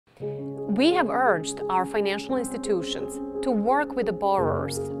We have urged our financial institutions to work with the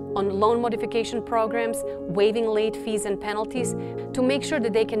borrowers on loan modification programs, waiving late fees and penalties, to make sure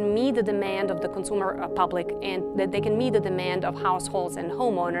that they can meet the demand of the consumer public and that they can meet the demand of households and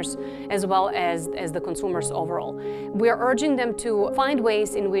homeowners as well as the consumers overall. We are urging them to find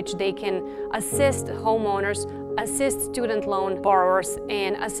ways in which they can assist homeowners, assist student loan borrowers,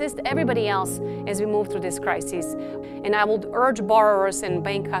 and assist everybody else as we move through this crisis. And I would urge borrowers and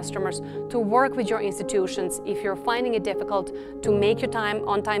bank customers to work with your institutions if you're finding it difficult to make your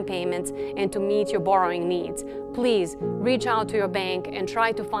on-time payments and to meet your borrowing needs. Please reach out to your bank and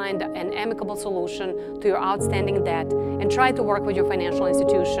try to find an amicable solution to your outstanding debt, and try to work with your financial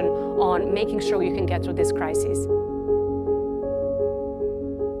institution on making sure you can get through this crisis.